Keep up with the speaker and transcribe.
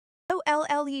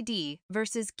OLED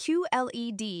versus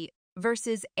QLED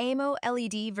versus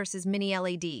AMOLED versus Mini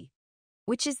LED.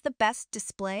 Which is the best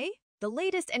display? The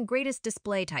latest and greatest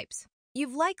display types.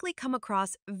 You've likely come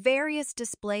across various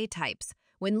display types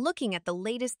when looking at the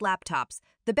latest laptops,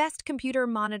 the best computer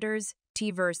monitors,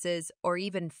 TVs, or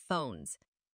even phones.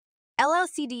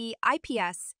 LCD,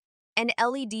 IPS, and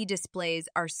LED displays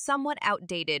are somewhat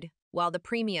outdated, while the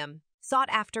premium,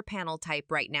 sought-after panel type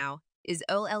right now is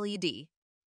OLED.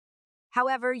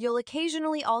 However, you'll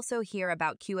occasionally also hear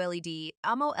about QLED,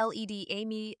 AMOLED,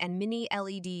 AMI, and Mini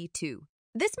LED too.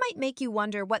 This might make you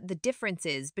wonder what the difference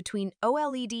is between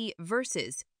OLED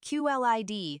versus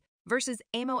QLED versus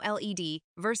AMOLED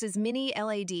versus Mini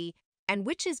LED, and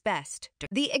which is best.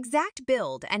 The exact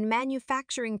build and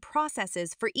manufacturing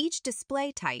processes for each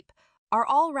display type are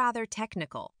all rather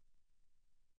technical.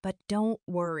 But don't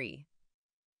worry.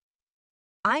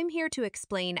 I'm here to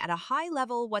explain at a high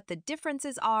level what the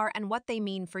differences are and what they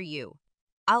mean for you.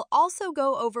 I'll also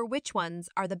go over which ones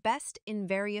are the best in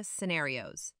various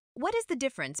scenarios. What is the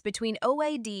difference between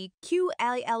OLED,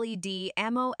 QLED,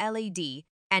 AMOLED,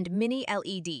 and Mini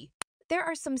LED? There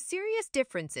are some serious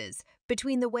differences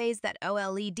between the ways that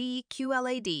OLED,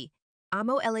 QLED,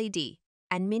 AMOLED,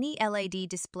 and Mini LED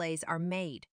displays are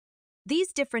made.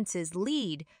 These differences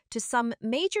lead to some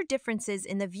major differences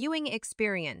in the viewing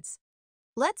experience.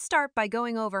 Let's start by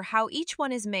going over how each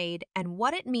one is made and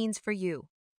what it means for you.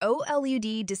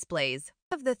 OLED displays.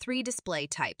 Of the three display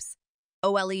types,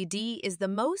 OLED is the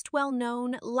most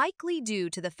well-known, likely due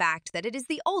to the fact that it is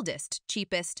the oldest,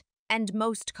 cheapest, and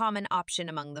most common option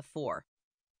among the four.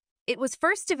 It was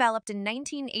first developed in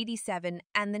 1987,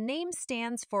 and the name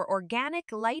stands for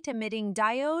Organic Light-Emitting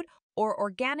Diode or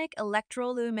Organic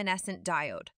Electroluminescent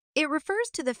Diode. It refers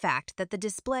to the fact that the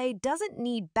display doesn't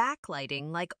need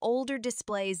backlighting like older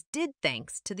displays did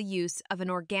thanks to the use of an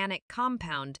organic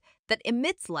compound that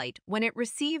emits light when it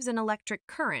receives an electric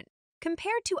current.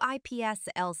 Compared to IPS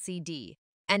LCD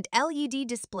and LED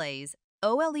displays,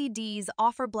 OLEDs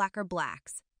offer blacker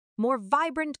blacks, more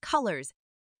vibrant colors,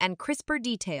 and crisper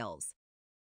details.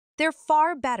 They're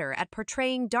far better at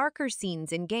portraying darker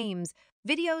scenes in games,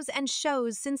 videos, and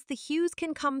shows since the hues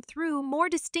can come through more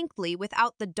distinctly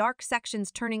without the dark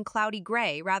sections turning cloudy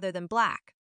gray rather than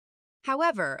black.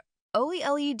 However,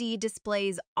 OLED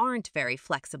displays aren't very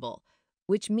flexible,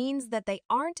 which means that they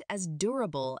aren't as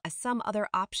durable as some other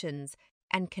options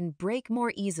and can break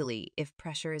more easily if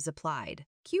pressure is applied.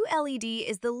 QLED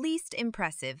is the least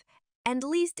impressive and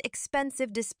least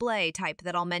expensive display type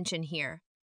that I'll mention here,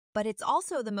 but it's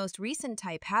also the most recent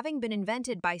type, having been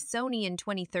invented by Sony in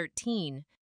 2013.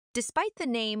 Despite the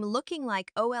name looking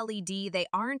like OLED, they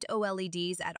aren't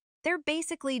OLEDs at all. They're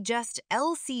basically just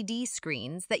LCD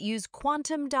screens that use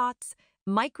quantum dots,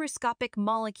 microscopic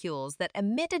molecules that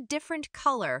emit a different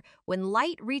color when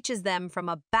light reaches them from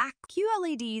a back.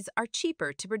 QLEDs are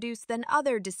cheaper to produce than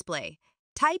other display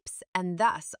types and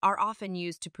thus are often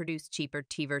used to produce cheaper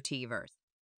TVs.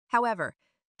 However,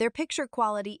 their picture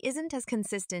quality isn't as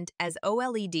consistent as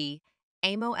OLED,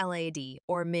 AMOLED,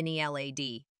 or Mini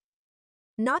LED.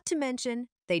 Not to mention,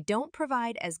 they don't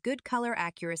provide as good color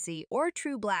accuracy or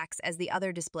true blacks as the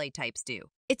other display types do.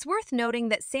 It's worth noting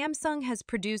that Samsung has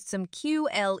produced some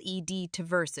QLED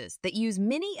TVs that use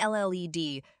Mini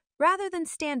LED rather than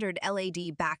standard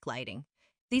LED backlighting.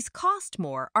 These cost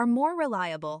more, are more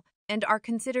reliable, and are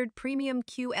considered premium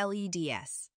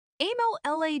QLEDs.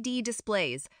 AMOLED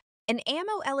displays. An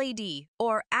AMOLED,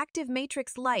 or active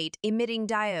matrix light emitting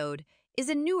diode, is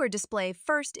a newer display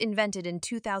first invented in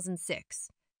 2006.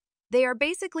 They are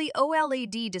basically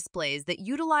OLED displays that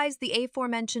utilize the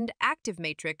aforementioned active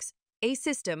matrix, a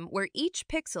system where each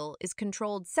pixel is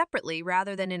controlled separately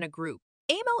rather than in a group.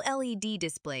 AMOLED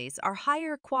displays are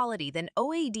higher quality than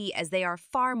OLED as they are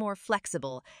far more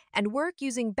flexible and work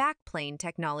using backplane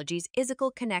technology's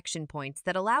physical connection points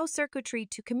that allow circuitry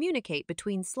to communicate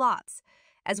between slots,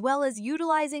 as well as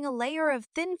utilizing a layer of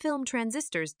thin-film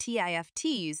transistors,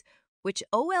 TIFTs, which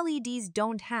OLEDs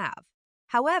don't have.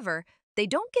 However, they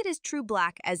don't get as true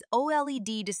black as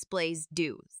OLED displays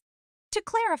do. To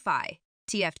clarify,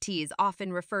 TFTs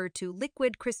often refer to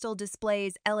liquid crystal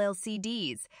displays,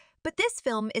 LCDs, but this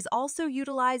film is also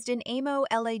utilized in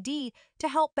AMOLED to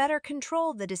help better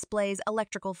control the display's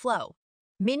electrical flow.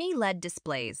 Mini LED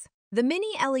displays. The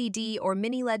Mini LED or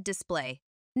Mini LED display,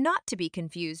 not to be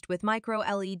confused with micro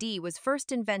LED, was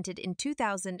first invented in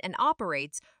 2000 and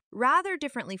operates rather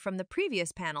differently from the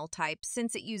previous panel type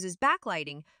since it uses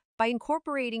backlighting by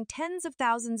incorporating tens of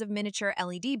thousands of miniature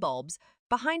LED bulbs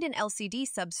behind an LCD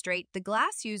substrate, the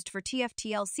glass used for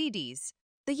TFT LCDs.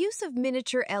 The use of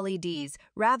miniature LEDs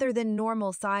rather than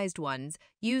normal-sized ones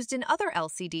used in other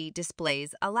LCD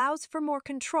displays allows for more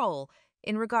control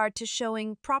in regard to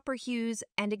showing proper hues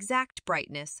and exact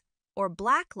brightness or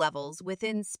black levels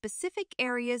within specific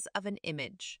areas of an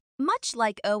image. Much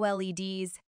like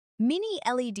OLEDs, mini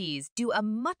LEDs do a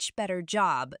much better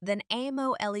job than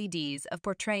AMOLEDs of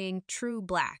portraying true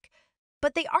black,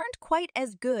 but they aren't quite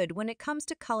as good when it comes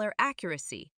to color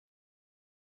accuracy.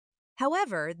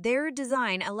 However, their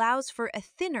design allows for a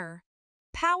thinner,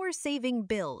 power-saving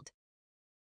build.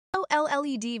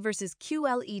 OLED versus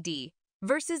QLED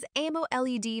versus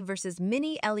AMOLED versus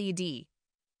Mini LED.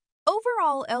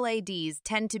 Overall, OLEDs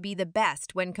tend to be the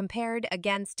best when compared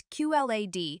against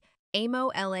QLED,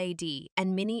 AMOLED,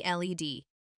 and Mini LED.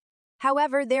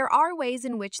 However, there are ways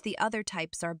in which the other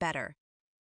types are better.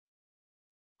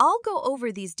 I'll go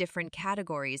over these different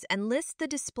categories and list the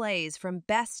displays from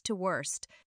best to worst,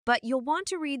 but you'll want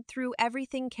to read through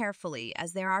everything carefully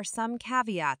as there are some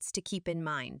caveats to keep in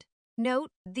mind. Note,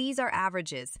 these are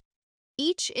averages.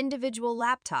 Each individual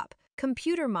laptop,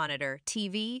 computer monitor,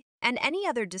 TV, and any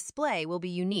other display will be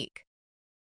unique.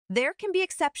 There can be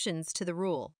exceptions to the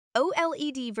rule.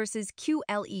 OLED versus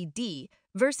QLED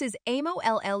versus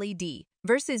AMOLED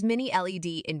versus Mini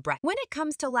LED in brightness. When it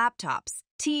comes to laptops,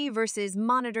 T versus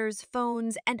monitors,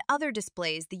 phones, and other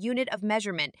displays, the unit of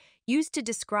measurement used to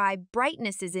describe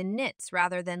brightness is in nits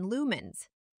rather than lumens.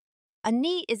 A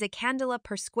nit is a candela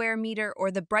per square meter, or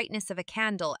the brightness of a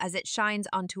candle as it shines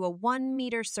onto a 1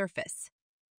 meter surface.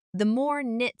 The more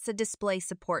nits a display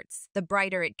supports, the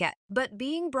brighter it gets. But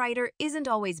being brighter isn't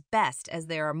always best, as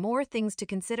there are more things to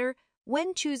consider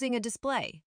when choosing a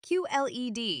display.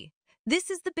 QLED.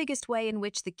 This is the biggest way in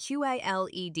which the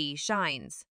QLED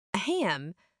shines.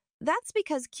 Ahem, that's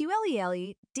because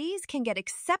QLEDs can get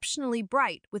exceptionally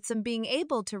bright with some being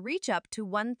able to reach up to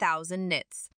 1,000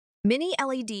 nits. Mini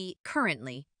LED.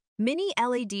 Currently, Mini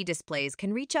LED displays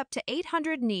can reach up to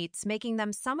 800 nits, making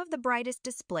them some of the brightest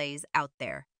displays out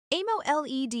there.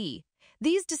 AMOLED.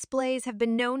 These displays have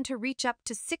been known to reach up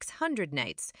to 600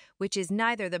 nits, which is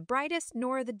neither the brightest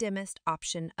nor the dimmest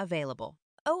option available.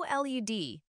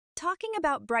 OLED. Talking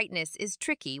about brightness is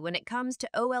tricky when it comes to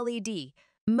OLED.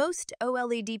 Most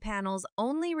OLED panels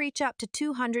only reach up to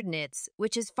 200 nits,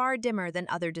 which is far dimmer than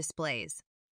other displays.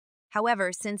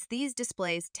 However, since these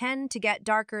displays tend to get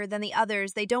darker than the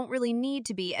others, they don't really need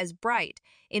to be as bright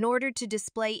in order to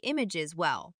display images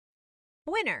well.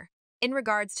 Winner. In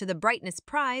regards to the brightness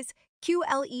prize,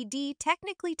 QLED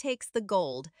technically takes the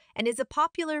gold and is a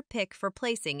popular pick for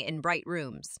placing in bright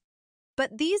rooms.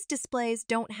 But these displays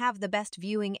don't have the best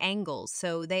viewing angles,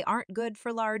 so they aren't good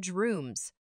for large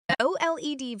rooms.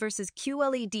 OLED versus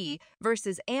QLED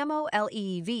versus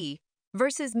AMOLED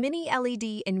versus Mini LED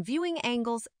in viewing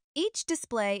angles. Each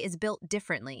display is built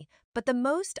differently, but the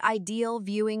most ideal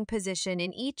viewing position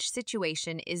in each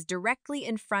situation is directly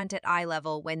in front at eye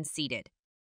level when seated.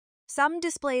 Some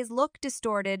displays look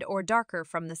distorted or darker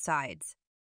from the sides.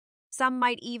 Some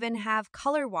might even have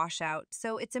color washout,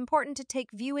 so it's important to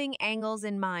take viewing angles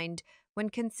in mind when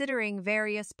considering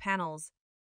various panels.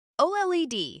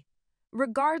 OLED.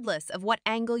 Regardless of what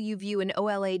angle you view an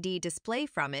OLED display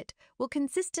from, it will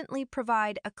consistently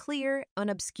provide a clear,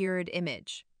 unobscured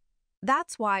image.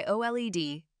 That's why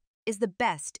OLED is the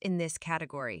best in this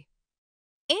category.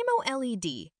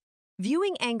 AMOLED.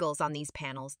 Viewing angles on these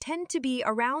panels tend to be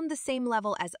around the same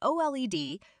level as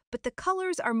OLED, but the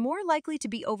colors are more likely to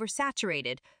be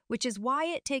oversaturated, which is why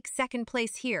it takes second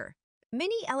place here.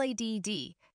 Mini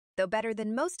LED. Though better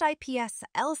than most IPS,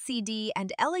 LCD,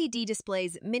 and LED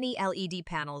displays, Mini LED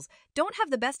panels don't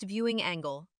have the best viewing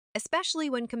angle, especially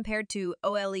when compared to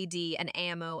OLED and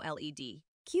AMOLED.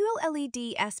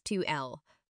 QLED S2L.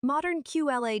 Modern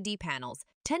QLED panels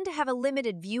tend to have a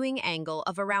limited viewing angle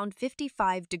of around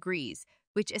 55 degrees,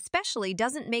 which especially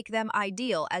doesn't make them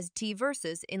ideal as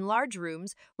T-versus in large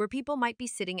rooms where people might be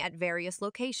sitting at various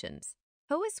locations.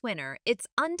 OS winner, it's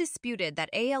undisputed that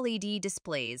ALED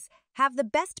displays have the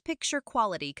best picture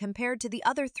quality compared to the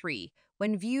other three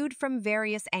when viewed from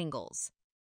various angles.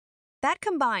 That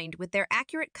combined with their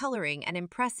accurate coloring and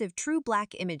impressive true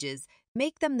black images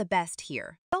make them the best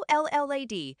here.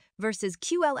 OLED versus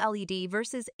QLED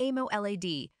versus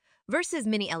AMOLED versus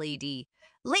Mini LED.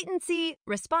 Latency,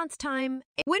 response time.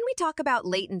 When we talk about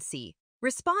latency,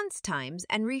 response times,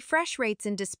 and refresh rates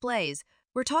in displays,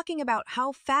 we're talking about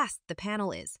how fast the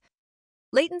panel is.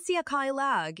 Latency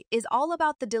lag is all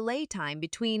about the delay time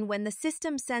between when the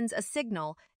system sends a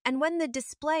signal and when the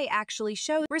display actually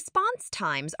shows. Response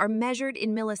times are measured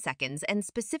in milliseconds and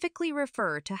specifically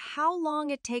refer to how long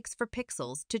it takes for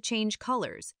pixels to change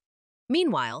colors.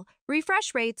 Meanwhile,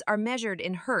 refresh rates are measured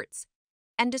in hertz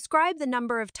and describe the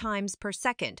number of times per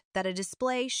second that a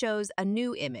display shows a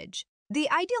new image. The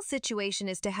ideal situation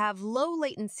is to have low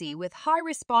latency with high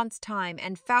response time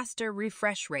and faster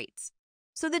refresh rates,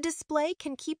 so the display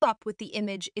can keep up with the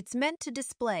image it's meant to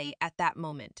display at that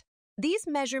moment. These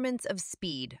measurements of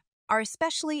speed are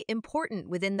especially important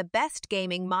within the best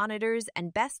gaming monitors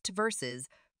and best versus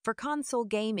for console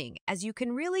gaming, as you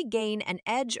can really gain an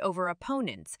edge over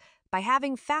opponents by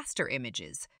having faster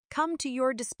images come to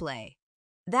your display.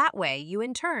 That way, you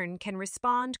in turn can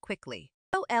respond quickly.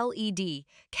 OLED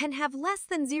can have less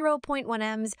than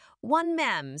 0.1 ms, 1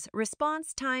 mems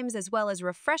response times as well as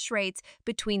refresh rates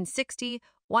between 60,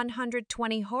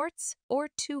 120 Hz or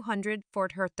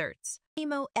 240 Hz.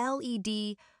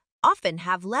 AMOLED often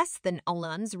have less than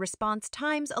OLED's response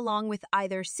times along with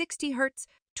either 60 Hz,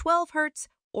 12 Hz,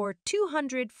 or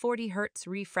 240 Hz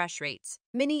refresh rates.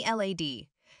 Mini LED.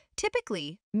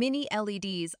 Typically, mini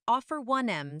LEDs offer 1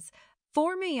 ms,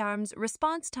 4 mems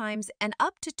response times and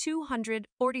up to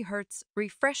 240 Hz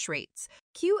refresh rates.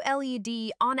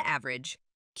 QLED on average.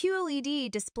 QLED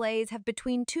displays have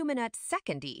between 2-minute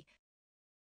second,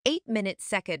 8-minute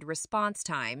second response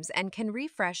times and can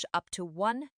refresh up to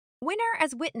 1 winner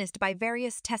as witnessed by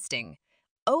various testing.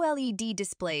 OLED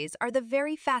displays are the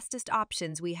very fastest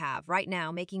options we have right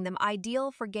now, making them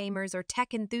ideal for gamers or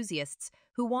tech enthusiasts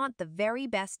who want the very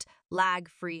best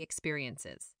lag-free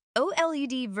experiences.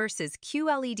 OLED versus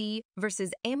QLED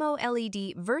versus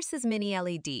AMOLED versus Mini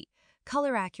LED.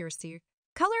 Color accuracy.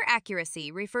 Color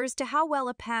accuracy refers to how well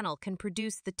a panel can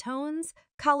produce the tones,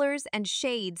 colors, and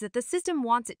shades that the system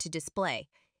wants it to display.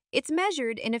 It's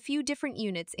measured in a few different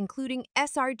units, including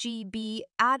sRGB,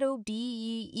 ADO-BE-RGB,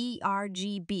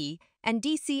 and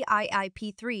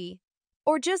DCII-P3,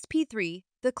 or just P3.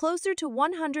 The closer to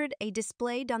 100 a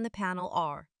displayed on the panel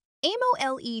are.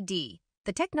 AMOLED.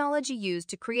 The technology used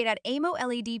to create an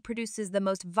AMOLED produces the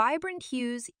most vibrant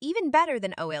hues, even better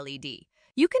than OLED.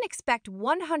 You can expect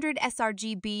 100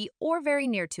 sRGB or very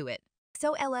near to it.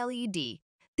 So OLED.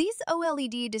 These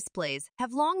OLED displays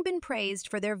have long been praised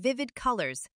for their vivid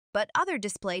colors, but other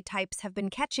display types have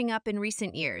been catching up in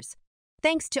recent years.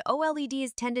 Thanks to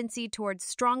OLED's tendency towards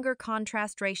stronger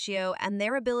contrast ratio and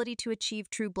their ability to achieve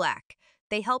true black,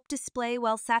 they help display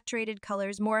well-saturated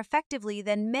colors more effectively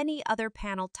than many other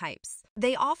panel types.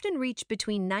 They often reach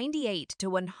between 98 to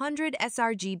 100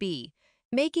 sRGB,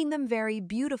 making them very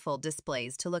beautiful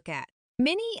displays to look at.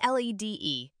 Mini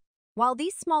LED. While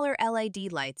these smaller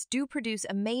LED lights do produce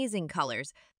amazing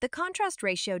colors, the contrast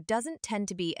ratio doesn't tend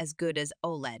to be as good as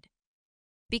OLED.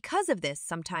 Because of this,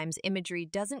 sometimes imagery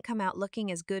doesn't come out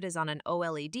looking as good as on an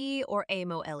OLED or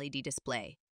AMOLED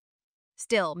display.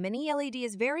 Still, Mini LED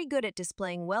is very good at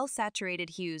displaying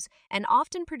well-saturated hues and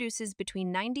often produces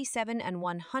between 97 and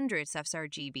 100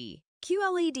 sRGB.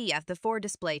 QLED of the 4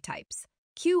 display types.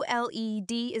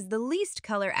 QLED is the least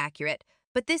color accurate,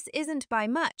 but this isn't by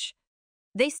much.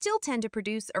 They still tend to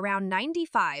produce around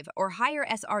 95 or higher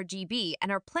sRGB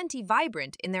and are plenty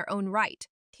vibrant in their own right.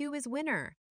 Who is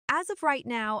winner? As of right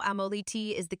now,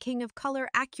 AMOLED is the king of color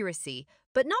accuracy,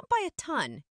 but not by a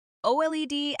ton.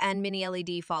 OLED and Mini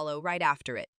LED follow right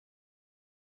after it.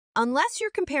 Unless you're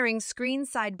comparing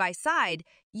screens side by side,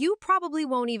 you probably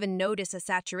won't even notice a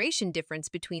saturation difference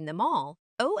between them all.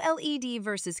 OLED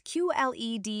versus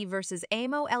QLED versus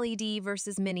AMOLED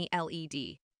versus Mini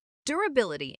LED.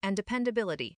 Durability and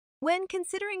dependability. When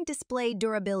considering display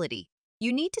durability,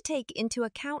 you need to take into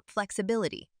account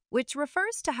flexibility, which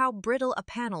refers to how brittle a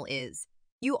panel is.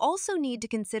 You also need to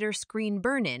consider screen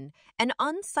burn-in, an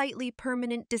unsightly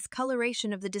permanent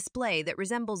discoloration of the display that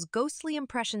resembles ghostly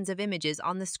impressions of images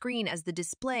on the screen as the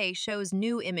display shows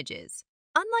new images.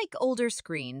 Unlike older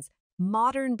screens,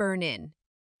 modern burn-in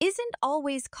isn't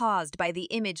always caused by the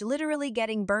image literally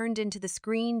getting burned into the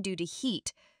screen due to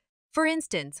heat. For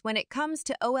instance, when it comes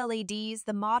to OLEDs,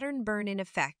 the modern burn-in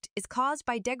effect is caused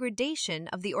by degradation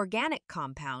of the organic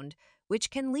compound, which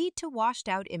can lead to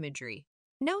washed-out imagery.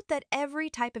 Note that every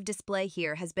type of display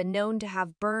here has been known to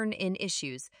have burn-in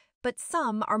issues, but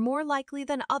some are more likely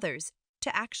than others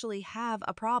to actually have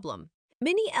a problem.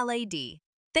 Mini LED.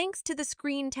 Thanks to the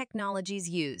screen technologies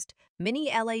used, Mini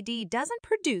LED doesn't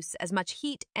produce as much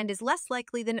heat and is less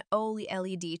likely than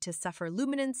OLED to suffer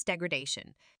luminance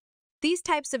degradation. These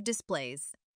types of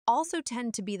displays also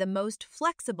tend to be the most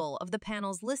flexible of the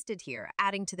panels listed here,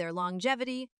 adding to their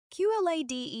longevity.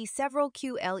 QLED. Several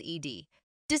QLED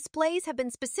displays have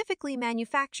been specifically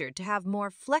manufactured to have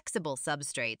more flexible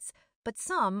substrates, but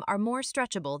some are more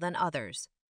stretchable than others.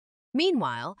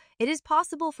 Meanwhile, it is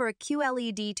possible for a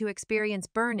QLED to experience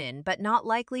burn-in, but not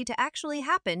likely to actually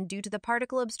happen due to the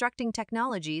particle obstructing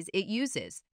technologies it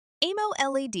uses.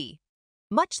 AMOLED.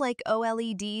 Much like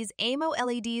OLEDs,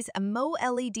 AMOLEDs, and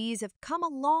MOLEDs have come a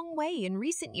long way in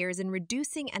recent years in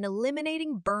reducing and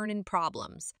eliminating burn-in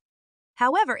problems.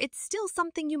 However, it's still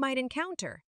something you might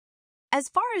encounter. As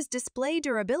far as display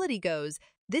durability goes,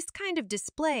 this kind of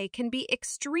display can be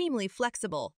extremely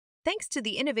flexible, thanks to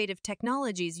the innovative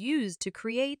technologies used to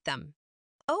create them.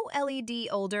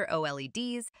 Older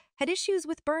OLEDs had issues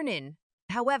with burn-in.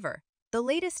 However, the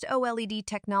latest OLED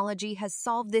technology has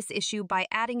solved this issue by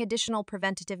adding additional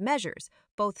preventative measures,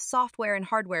 both software and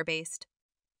hardware-based.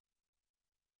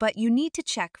 But you need to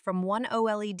check from one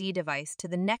OLED device to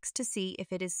the next to see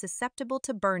if it is susceptible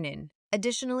to burn-in.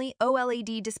 Additionally,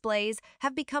 OLED displays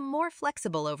have become more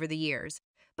flexible over the years,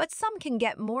 but some can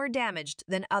get more damaged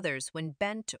than others when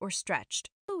bent or stretched.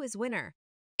 Who is winner?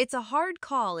 It's a hard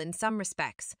call in some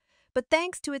respects, but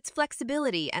thanks to its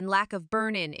flexibility and lack of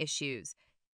burn-in issues,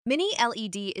 Mini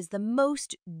LED is the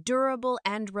most durable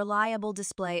and reliable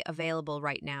display available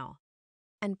right now.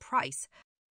 And price.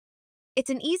 It's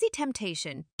an easy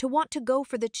temptation to want to go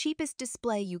for the cheapest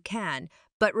display you can,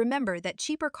 but remember that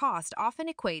cheaper cost often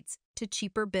equates to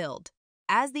cheaper build.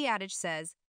 As the adage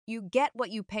says, you get what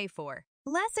you pay for.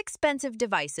 Less expensive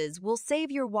devices will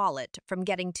save your wallet from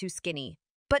getting too skinny,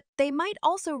 but they might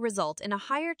also result in a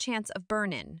higher chance of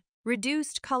burn-in,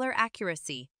 reduced color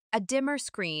accuracy, a dimmer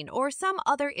screen, or some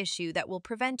other issue that will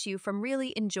prevent you from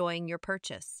really enjoying your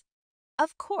purchase.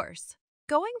 Of course,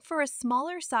 going for a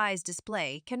smaller size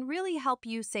display can really help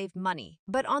you save money,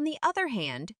 but on the other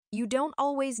hand, you don't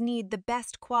always need the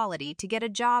best quality to get a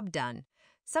job done.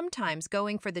 Sometimes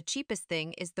going for the cheapest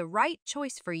thing is the right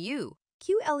choice for you.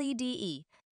 QLED.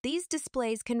 These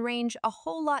displays can range a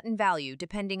whole lot in value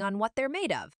depending on what they're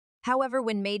made of. However,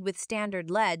 when made with standard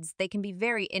LEDs, they can be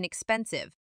very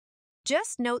inexpensive.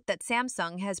 Just note that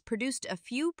Samsung has produced a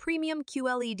few premium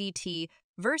QLED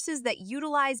versions that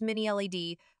utilize Mini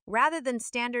LED rather than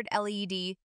standard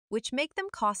LED, which make them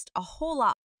cost a whole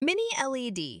lot. Mini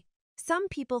LED. Some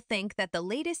people think that the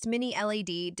latest Mini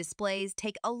LED displays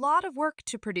take a lot of work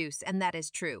to produce, and that is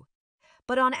true.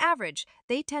 But on average,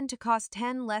 they tend to cost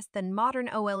 10 less than modern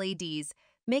OLEDs,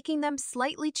 making them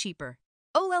slightly cheaper.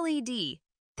 OLED.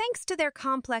 Thanks to their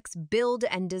complex build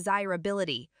and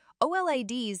desirability,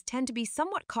 OLEDs tend to be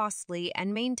somewhat costly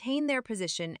and maintain their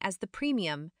position as the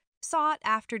premium,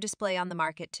 sought-after display on the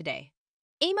market today.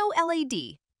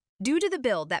 AMOLED. Due to the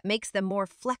build that makes them more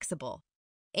flexible,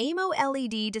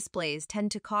 AMOLED displays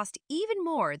tend to cost even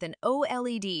more than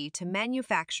OLED to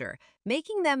manufacture,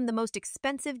 making them the most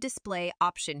expensive display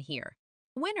option here.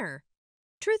 Winner.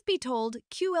 Truth be told,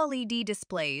 QLED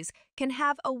displays can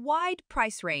have a wide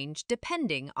price range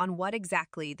depending on what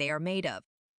exactly they are made of.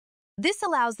 This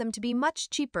allows them to be much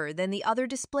cheaper than the other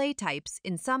display types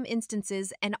in some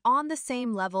instances and on the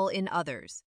same level in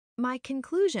others. My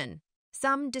conclusion: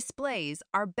 some displays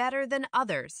are better than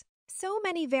others. So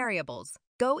many variables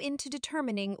go into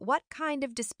determining what kind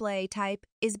of display type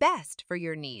is best for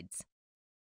your needs.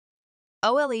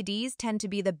 OLEDs tend to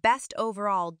be the best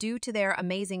overall due to their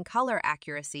amazing color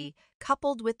accuracy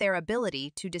coupled with their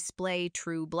ability to display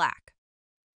true black.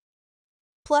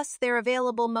 Plus, they're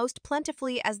available most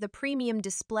plentifully as the premium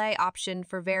display option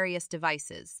for various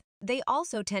devices. They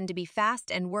also tend to be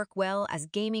fast and work well as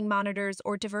gaming monitors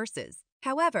or devices.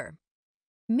 However,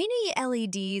 Mini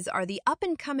LEDs are the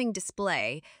up-and-coming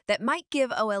display that might give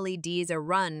OLEDs a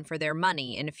run for their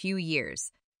money in a few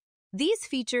years. These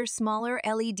feature smaller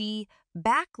LED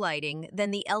backlighting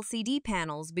than the LCD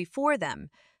panels before them,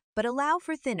 but allow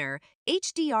for thinner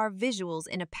HDR visuals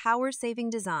in a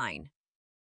power-saving design.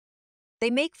 They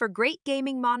make for great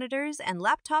gaming monitors and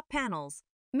laptop panels.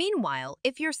 Meanwhile,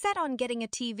 if you're set on getting a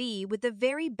TV with the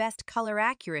very best color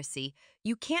accuracy,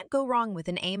 you can't go wrong with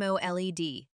an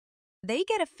AMOLED. They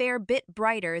get a fair bit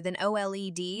brighter than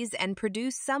OLEDs and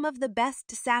produce some of the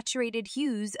best saturated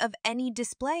hues of any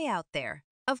display out there.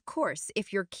 Of course,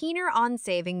 if you're keener on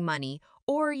saving money,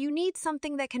 or you need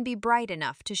something that can be bright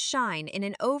enough to shine in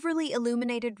an overly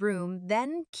illuminated room,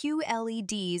 then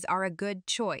QLEDs are a good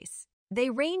choice. They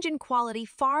range in quality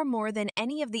far more than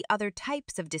any of the other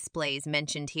types of displays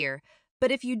mentioned here,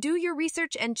 but if you do your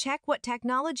research and check what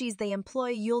technologies they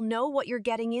employ, you'll know what you're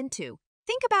getting into.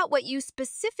 Think about what you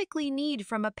specifically need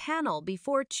from a panel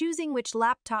before choosing which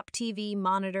laptop, TV,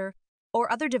 monitor, or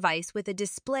other device with a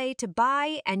display to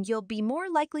buy, and you'll be more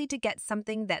likely to get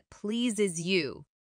something that pleases you.